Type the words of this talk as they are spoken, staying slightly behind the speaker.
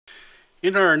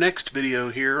In our next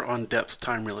video here on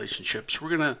depth-time relationships,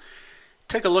 we're going to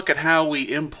take a look at how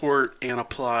we import and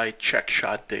apply check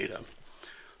shot data.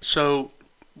 So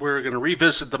we're going to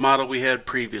revisit the model we had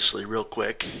previously real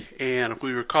quick. And if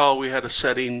we recall, we had a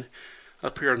setting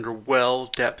up here under well,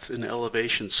 depth, and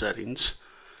elevation settings.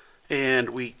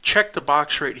 And we checked the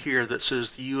box right here that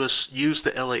says use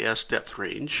the LAS depth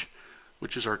range,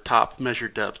 which is our top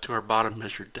measured depth to our bottom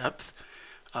measured depth.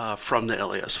 From the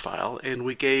LAS file, and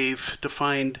we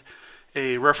defined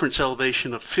a reference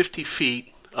elevation of 50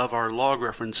 feet of our log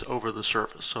reference over the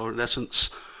surface. So in essence,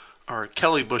 our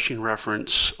Kelly bushing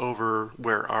reference over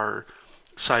where our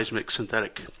seismic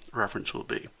synthetic reference will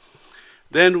be.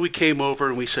 Then we came over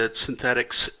and we said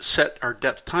synthetics set our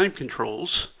depth time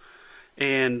controls,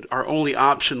 and our only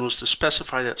option was to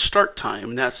specify that start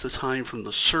time, and that's the time from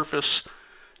the surface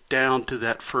down to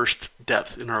that first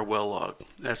depth in our well log.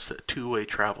 That's the two-way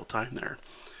travel time there.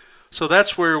 So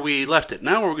that's where we left it.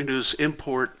 Now what we're going to do is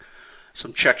import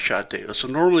some check shot data. So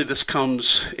normally this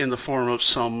comes in the form of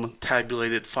some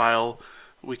tabulated file.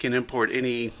 We can import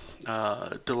any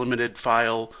delimited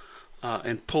file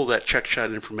and pull that check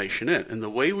shot information in. And the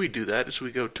way we do that is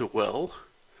we go to well,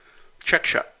 check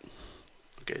shot.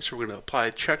 Okay, so we're going to apply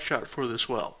a check shot for this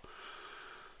well.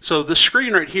 So the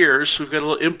screen right here, so we've got a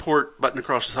little import button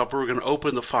across the top where we're going to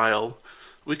open the file.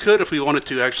 We could, if we wanted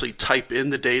to, actually type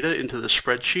in the data into the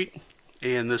spreadsheet.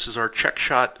 And this is our check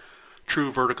shot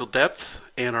true vertical depth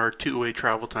and our two-way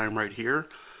travel time right here.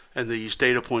 And these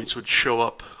data points would show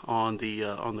up on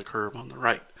the curve on the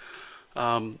right.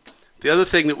 The other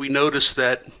thing that we noticed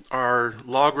that our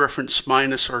log reference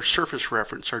minus our surface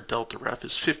reference, our delta ref,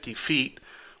 is 50 feet,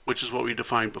 which is what we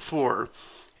defined before.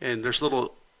 And there's a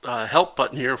little help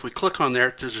button here. If we click on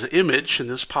there, there's an image, and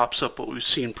this pops up what we've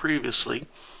seen previously.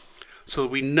 So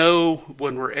we know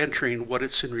when we're entering what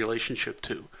it's in relationship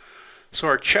to. So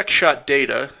our check shot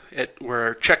data, where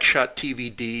our check shot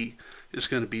TVD is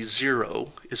going to be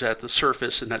 0, is at the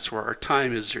surface, and that's where our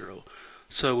time is 0.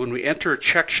 So when we enter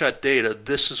check shot data,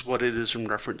 this is what it is in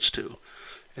reference to.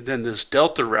 And then this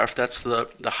delta ref, that's the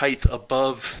height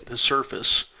above the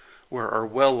surface, where our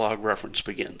well log reference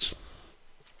begins.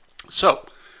 So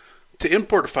to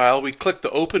import a file, we click the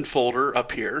open folder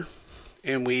up here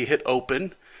and we hit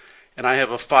open, and I have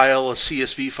a file, a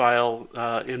CSV file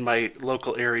in my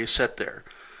local area set there.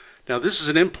 Now this is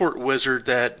an import wizard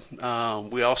that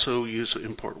we also use to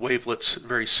import wavelets,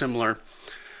 very similar,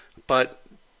 but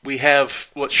we have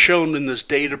what's shown in this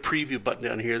data preview button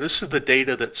down here. This is the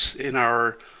data that's in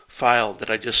our file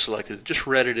that I just selected. It just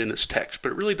read it in as text,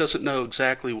 but it really doesn't know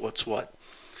exactly what's what.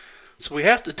 So we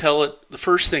have to tell it, the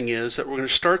first thing is that we're going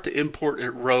to start to import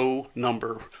at row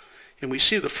number. And we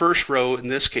see the first row in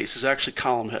this case is actually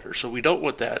column header. So we don't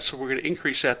want that. So we're going to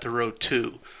increase that to row 2.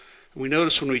 And we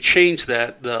notice when we change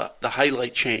that, the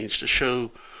highlight changed to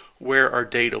show where our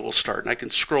data will start. And I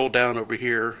can scroll down over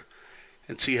here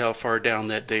and see how far down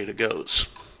that data goes.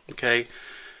 Okay.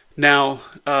 Now,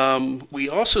 we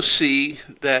also see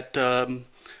that the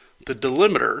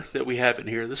delimiter that we have in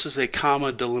here, this is a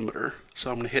comma delimiter. So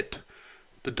I'm going to hit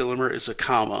the delimiter is a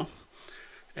comma,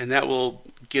 and that will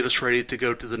get us ready to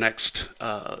go to the next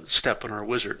step in our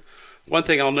wizard. One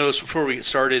thing I'll notice before we get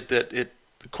started that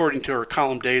according to our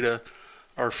column data,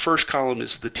 our first column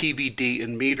is the TVD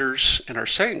in meters, and our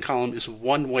second column is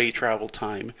one-way travel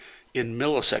time in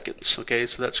milliseconds. Okay,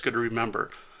 so that's good to remember.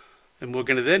 And we're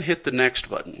going to then hit the next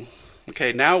button.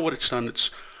 Okay, now what it's done, it's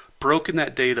broken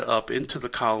that data up into the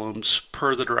columns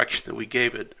per the direction that we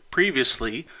gave it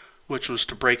previously, which was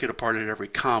to break it apart at every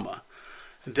comma.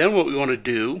 And then what we want to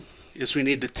do is we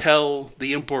need to tell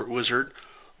the import wizard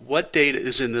what data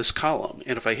is in this column.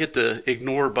 And if I hit the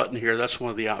ignore button here, that's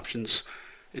one of the options.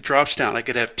 It drops down. I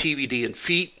could have TVD in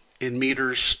feet, in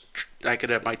meters. I could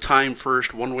have my time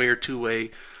first, one-way or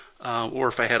two-way. Or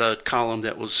if I had a column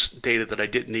that was data that I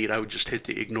didn't need, I would just hit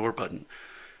the ignore button.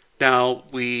 Now,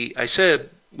 I said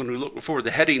when we looked before,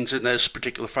 the headings in this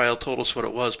particular file told us what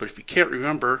it was, but if you can't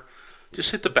remember,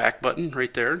 just hit the back button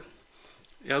right there.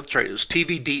 Yeah, that's right. It was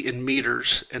TVD in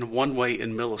meters and one-way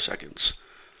in milliseconds.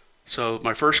 So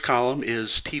my first column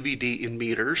is TVD in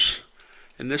meters,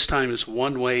 and this time is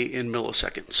one-way in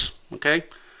milliseconds. Okay?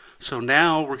 So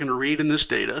now we're going to read in this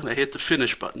data. I hit the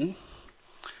finish button,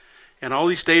 and all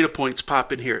these data points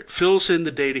pop in here. It fills in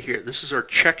the data here. This is our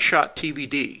check shot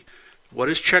TVD. What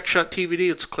is check shot TVD?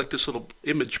 Let's click this little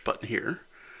image button here.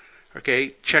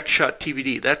 Okay, check shot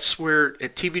TVD. That's where a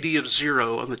TVD of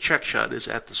 0 on the check shot is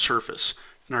at the surface,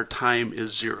 and our time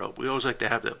is 0. We always like to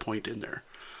have that point in there.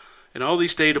 And all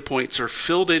these data points are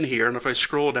filled in here, and if I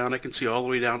scroll down, I can see all the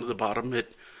way down to the bottom at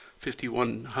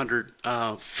 5,100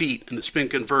 feet, and it's been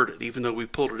converted. Even though we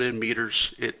pulled it in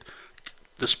meters, it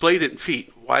displayed it in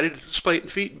feet. Why did it display it in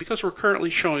feet? Because we're currently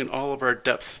showing all of our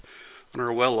depth on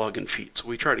our well log in feet, so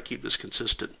we try to keep this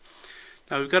consistent.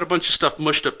 Now we've got a bunch of stuff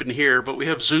mushed up in here, but we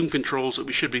have zoom controls that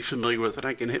we should be familiar with, and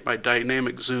I can hit my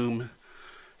dynamic zoom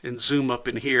and zoom up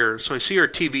in here. So I see our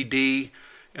TBD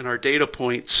and our data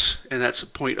points, and that's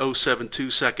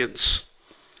 0.072 seconds,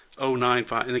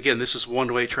 0.95, and again, this is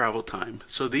one-way travel time.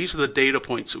 So these are the data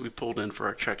points that we pulled in for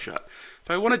our check shot. If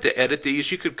I wanted to edit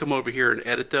these, you could come over here and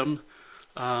edit them,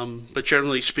 but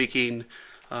generally speaking,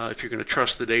 if you're going to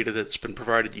trust the data that's been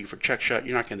provided to you for check shot,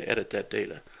 you're not going to edit that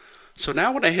data. So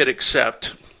now when I hit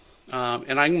accept,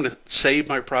 and I'm going to save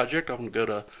my project, I'm going to go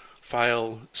to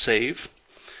File, Save.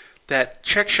 That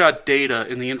check shot data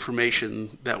and the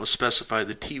information that was specified,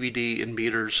 the TBD in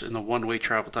meters and the one-way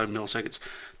travel time milliseconds,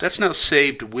 that's now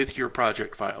saved with your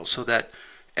project file. So that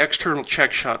external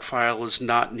check shot file is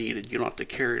not needed. You don't have to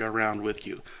carry it around with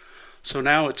you. So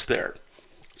now it's there.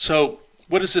 So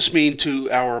what does this mean to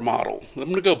our model? I'm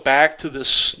going to go back to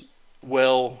this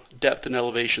well depth and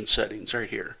elevation settings right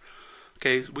here.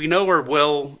 Okay, we know our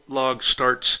well log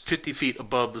starts 50 feet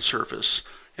above the surface,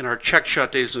 and our check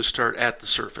shot data is going to start at the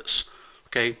surface.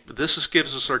 Okay, but this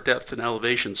gives us our depth and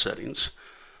elevation settings.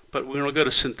 But we're going to go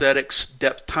to Synthetics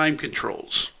Depth Time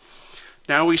Controls.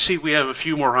 Now we see we have a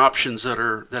few more options that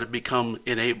have become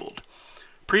enabled.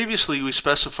 Previously we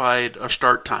specified a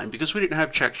start time because we didn't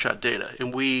have check shot data,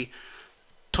 and we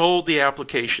told the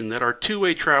application that our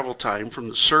two-way travel time from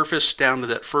the surface down to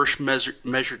that first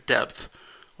measured depth,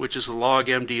 which is a log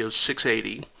MD of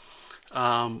 680,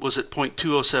 was at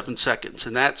 0.207 seconds,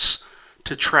 and that's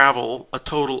to travel a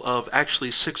total of actually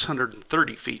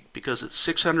 630 feet, because it's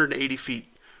 680 feet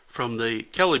from the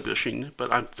Kelly bushing,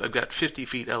 but I've got 50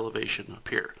 feet elevation up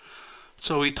here.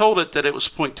 So we told it that it was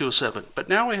 0.207, but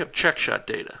now we have check shot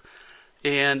data,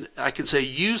 and I can say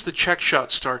use the check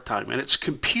shot start time, and it's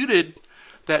computed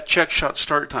that check shot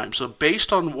start time. So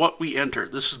based on what we enter,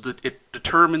 it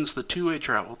determines the two-way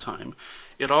travel time.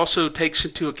 It also takes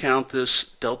into account this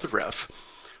delta ref.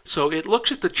 So it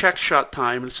looks at the check shot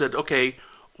time and said, okay,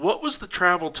 what was the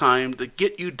travel time to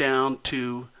get you down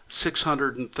to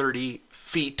 630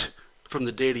 feet from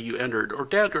the data you entered, or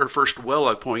down to our first well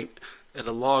log point at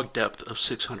a log depth of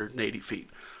 680 feet.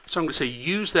 So I'm going to say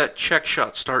use that check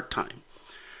shot start time.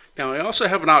 Now I also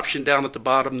have an option down at the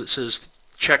bottom that says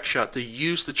check shot, to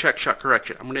use the check shot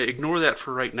correction. I'm going to ignore that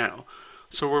for right now.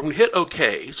 So we're going to hit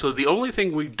OK. So the only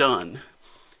thing we've done,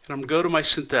 and I'm going to go to my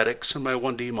synthetics and my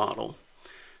 1D model,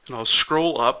 and I'll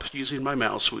scroll up using my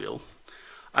mouse wheel.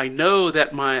 I know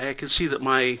that I can see that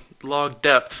my log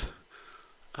depth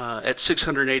at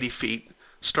 680 feet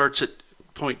starts at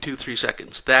 0.23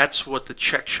 seconds. That's what the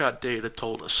check shot data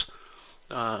told us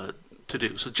to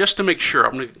do. So just to make sure,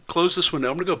 I'm going to close this window.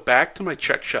 I'm going to go back to my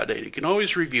check shot data. You can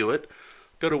always review it.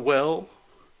 Go to well,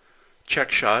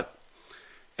 check shot,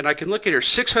 and I can look at here.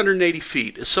 680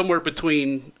 feet is somewhere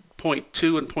between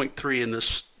 0.2 and 0.3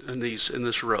 in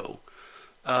this row,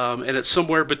 and it's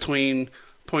somewhere between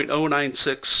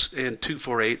 0.096 and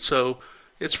 248. So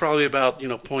it's probably about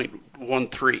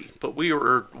 0.13, but we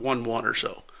were 1.1 or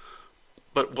so.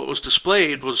 But what was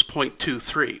displayed was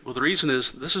 0.23. Well, the reason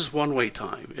is this is one-way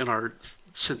time. In our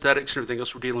synthetics and everything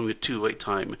else, we're dealing with two-way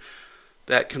time.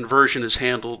 That conversion is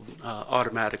handled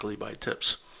automatically by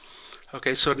TIPS.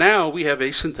 Okay, so now we have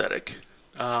a synthetic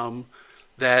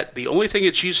that the only thing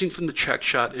it's using from the check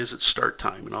shot is its start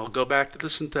time. And I'll go back to the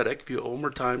synthetic view one more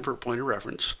time for a point of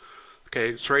reference. Okay,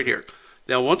 it's right here.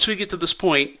 Now, once we get to this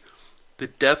point, the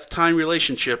depth-time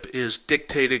relationship is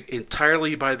dictated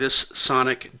entirely by this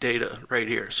sonic data right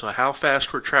here. So how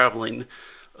fast we're traveling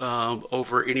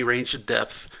over any range of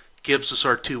depth gives us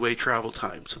our two-way travel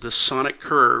time. So this sonic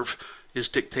curve is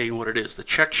dictating what it is. The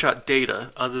check shot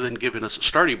data, other than giving us a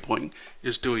starting point,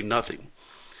 is doing nothing.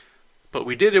 But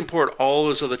we did import all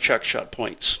those other check shot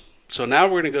points. So now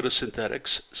we're going to go to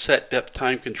Synthetics, Set Depth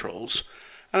Time Controls,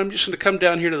 and I'm just going to come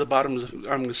down here to the bottom.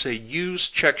 I'm going to say Use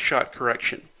Check Shot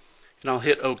Correction, and I'll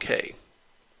hit OK.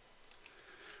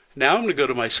 Now I'm going to go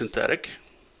to my synthetic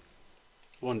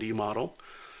 1D model,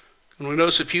 and we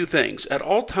notice a few things. At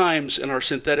all times in our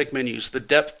synthetic menus, the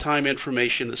depth time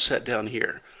information is set down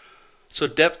here. So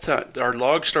depth time, our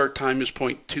log start time is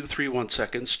 0.231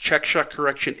 seconds. Check shot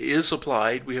correction is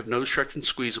applied. We have no stretch and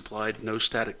squeeze applied, no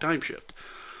static time shift.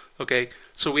 Okay,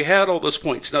 so we had all those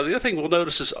points. Now the other thing we'll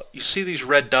notice is you see these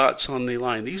red dots on the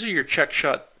line. These are your check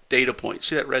shot data points.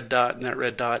 See that red dot and that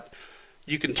red dot?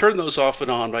 You can turn those off and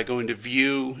on by going to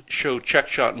View, Show Check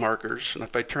Shot Markers. And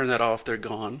if I turn that off, they're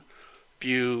gone.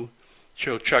 View,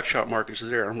 Show Check Shot Markers are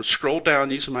there. I'm going to scroll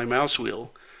down using my mouse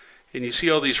wheel. And you see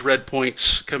all these red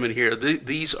points come in here.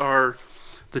 These are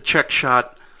the check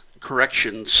shot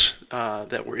corrections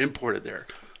that were imported there.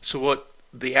 So what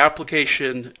the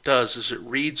application does is it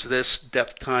reads this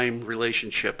depth-time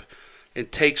relationship and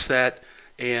takes that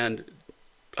and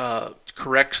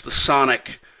corrects the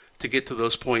sonic to get to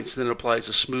those points, then it applies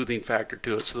a smoothing factor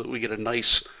to it so that we get a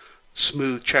nice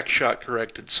smooth check shot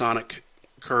corrected sonic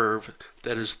curve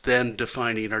that is then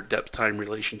defining our depth time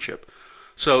relationship.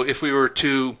 So if we were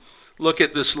to look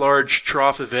at this large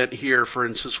trough event here, for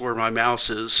instance, where my mouse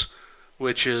is,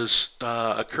 which is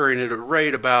occurring at a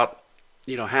rate about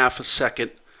half a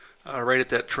second right at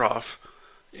that trough,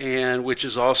 and which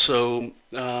is also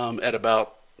at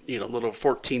about little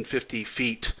 1450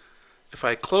 feet. If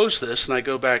I close this and I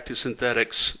go back to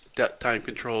synthetics depth time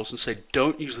controls and say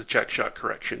don't use the check shot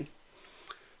correction,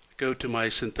 go to my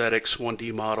synthetics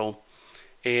 1D model,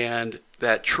 and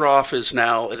that trough is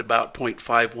now at about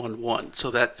 0.511.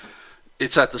 So that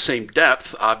it's at the same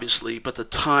depth, obviously, but the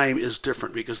time is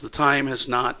different because the time has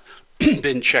not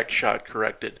been check shot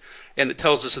corrected. And it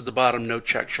tells us at the bottom no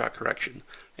check shot correction.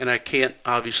 And I can't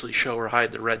obviously show or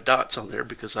hide the red dots on there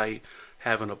because I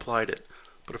haven't applied it.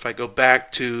 But if I go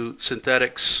back to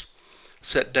synthetics,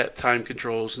 set depth time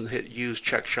controls, and hit use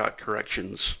check shot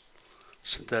corrections,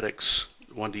 synthetics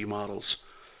 1D models,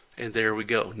 and there we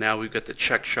go. Now we've got the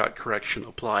check shot correction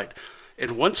applied.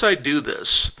 And once I do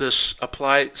this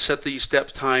set these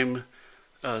depth time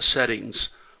settings,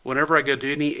 whenever I go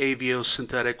to any AVO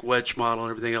synthetic wedge model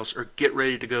and everything else, or get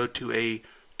ready to go to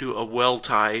do a well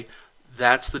tie,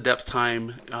 that's the depth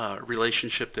time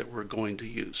relationship that we're going to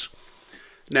use.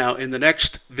 Now in the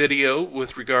next video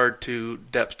with regard to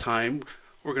depth time,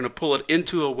 we're going to pull it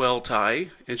into a well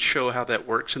tie and show how that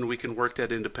works, and we can work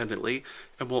that independently,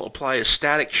 and we'll apply a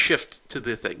static shift to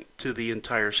the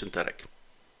entire synthetic.